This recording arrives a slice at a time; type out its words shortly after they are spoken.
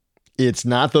It's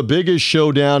not the biggest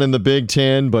showdown in the Big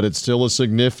Ten, but it's still a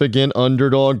significant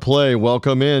underdog play.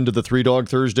 Welcome into the Three Dog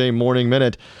Thursday Morning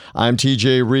Minute. I'm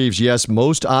TJ Reeves. Yes,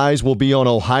 most eyes will be on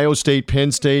Ohio State,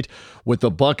 Penn State, with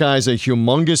the Buckeyes a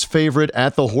humongous favorite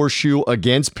at the Horseshoe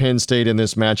against Penn State in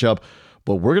this matchup.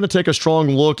 But we're going to take a strong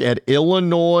look at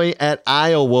Illinois at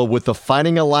Iowa with the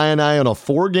Fighting Illini on a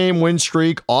 4-game win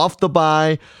streak off the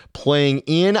bye, playing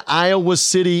in Iowa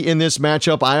City in this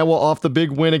matchup. Iowa off the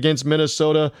big win against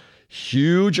Minnesota.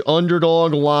 Huge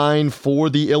underdog line for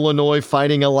the Illinois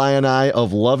Fighting Illini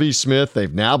of Lovie Smith.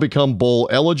 They've now become bowl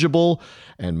eligible.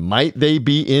 And might they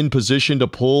be in position to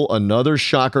pull another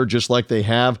shocker just like they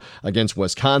have against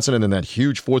Wisconsin and then that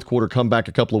huge fourth quarter comeback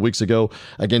a couple of weeks ago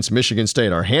against Michigan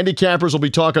State? Our handicappers will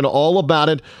be talking all about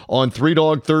it on Three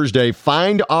Dog Thursday.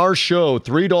 Find our show,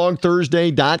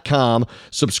 threedogthursday.com.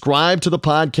 Subscribe to the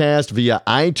podcast via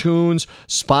iTunes,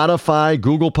 Spotify,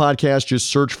 Google Podcasts. Just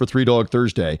search for Three Dog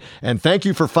Thursday. And thank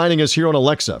you for finding us here on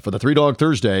Alexa for the Three Dog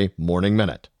Thursday Morning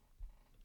Minute.